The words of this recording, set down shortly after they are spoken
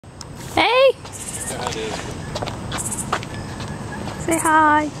Hey! Say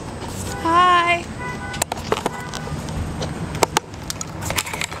hi. Hi.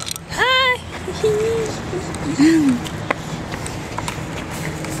 Hi!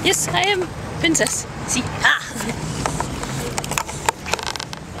 Yes, I am Princess. See? Ah!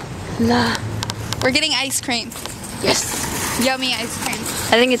 La. We're getting ice cream. Yes. Yummy ice cream.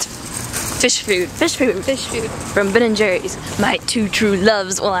 I think it's fish food. Fish food. Fish food. From Ben & Jerry's. My two true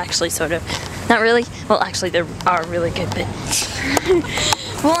loves. Well, actually, sort of. Not really. Well, actually, they are really good, but...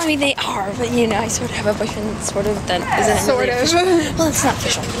 well, I mean, they are, but you know, I sort of have a boyfriend, sort of, that isn't Sort really of. official. Well, it's not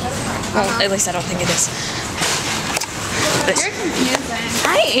official. Well, at least I don't think it is. But You're confusing.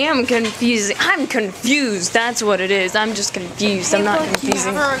 I am confusing. I'm confused. That's what it is. I'm just confused. I'm not Look,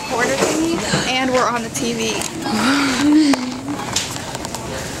 confusing. You have a recorder thingy, and we're on the TV.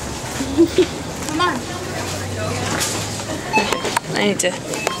 Come on. I need to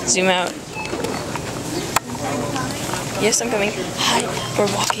zoom out. Yes, I'm coming. Hi. We're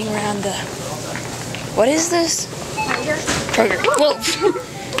walking around the... What is this? Kroger. Whoa.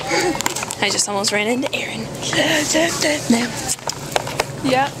 I just almost ran into Erin. No.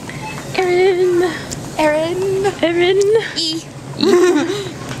 Yeah. Erin. Erin. Erin. E.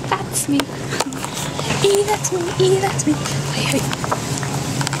 That's me. E, that's me. E, that's me. Wait.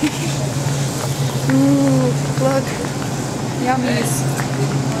 Ooh, look. Yummies.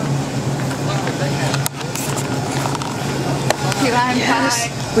 Key lime pie.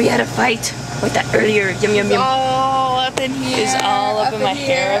 We had a fight with that earlier. Yum, yum, It's yum. all up in here. It's all up in my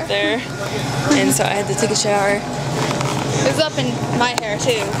hair up there. And so I had to take a shower. It's up in my hair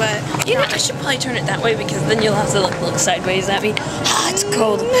too, but You know, I should probably turn it that way because then you'll have to look sideways at me. Ah, it's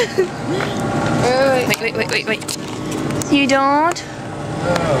cold. Wait. You don't?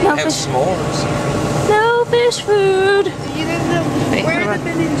 No have fish. s'mores. No fish food. you didn't know. Wait, Where hold are on. the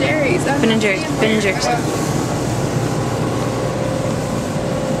Ben & Jerry's? Ben & Jerry's. Ben & Jerry's.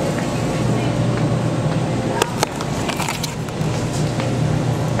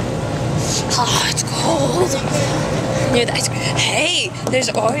 Oh, it's cold. Near the ice cream. Hey, there's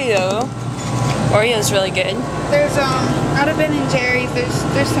Oreo. Oreo's really good. There's out of Ben & Jerry's.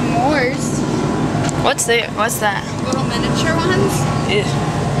 There's some Moors, What's that? little miniature ones. Ew.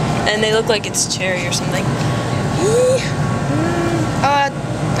 And they look like it's cherry or something.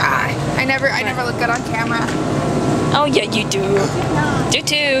 I never look good on camera. Oh yeah, you do. No, Do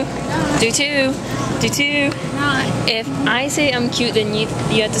too. Do too. Do too. not. If I say I'm cute, then you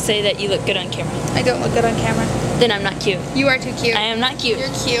have to say that you look good on camera. I don't look good on camera. Then I'm not cute. You are too cute. I am not cute. You're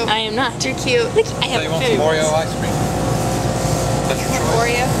cute. I am not. You're cute. Look, I So have you want very some Oreo nice- ice cream? That's your choice.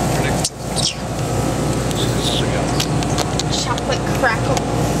 Oreo. Chocolate crackle.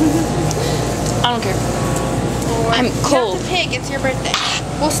 I don't care. I'm You cold. have to pick. It's your birthday.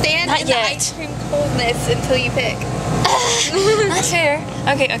 We'll stand Not in yet. the ice cream coldness until you pick. That's fair.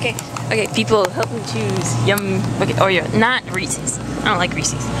 Okay. People, help me choose. Yum. Okay, Oreo, not Reese's. I don't like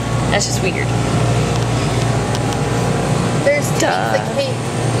Reese's. That's just weird. There's the cake.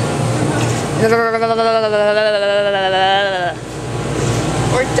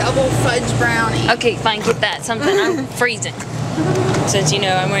 Or double fudge brownie. Okay, fine, get that. Something. I'm freezing. Since, you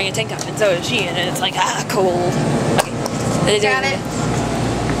know, I'm wearing a tank top and so is she, and it's like, cold. Okay. Got it.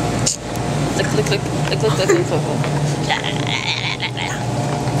 Look.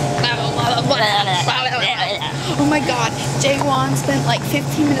 Oh my god, Jaewon spent like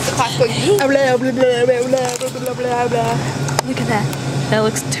 15 minutes of class going blah blah blah blah blah blah blah blah blah. Look at that. That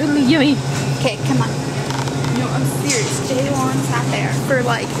looks totally yummy. Okay, come on. No, I'm serious. Jaewon sat there for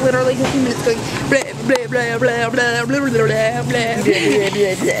like literally 15 minutes going blah blah blah blah blah blah blah blah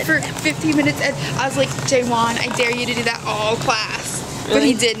blah for 15 minutes, and I was like, Jaewon, I dare you to do that all class. But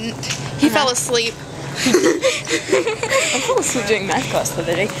he Really? didn't. He fell asleep. I fell asleep during math class the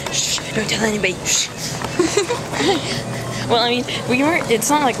other day. Shh, don't tell anybody. Shh. Well, I mean, we weren't, it's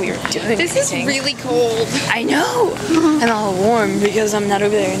not like we were doing This is anything. really cold. I know! I'm all warm because I'm not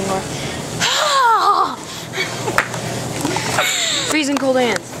over there anymore. Freezing cold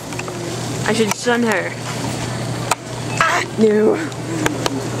hands. I should sun her. No.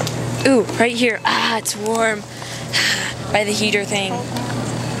 Ooh, right here. It's warm. By the heater thing.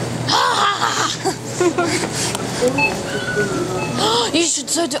 You should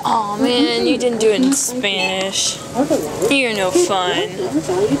so do. Oh man, you didn't do it in Spanish. You're no fun.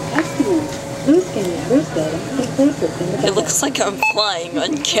 It looks like I'm flying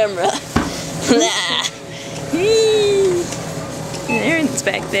on camera. Erin's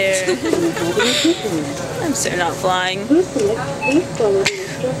back there. I'm so not flying.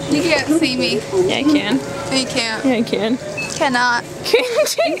 You can't see me. Yeah, I can. No, you can't. Yeah, I can. Cannot.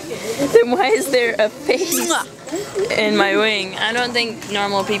 Can't you? Then why is there a face in my wing? I don't think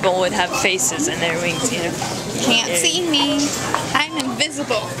normal people would have faces in their wings, you know. Can't see me. I'm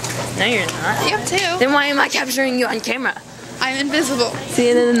invisible. No, you're not. You have too. Then why am I capturing you on camera? I'm invisible. See,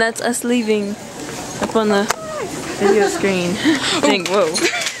 and then that's us leaving up on the video screen. Think, whoa.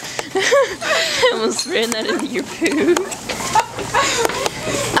 I almost ran that into your poo.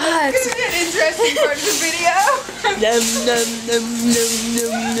 It's an interesting part of the video. Num, num, num, num,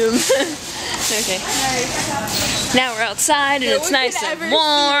 num, num. Okay. Now we're outside and it's nice and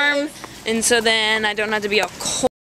warm. And so then I don't have to be all cold.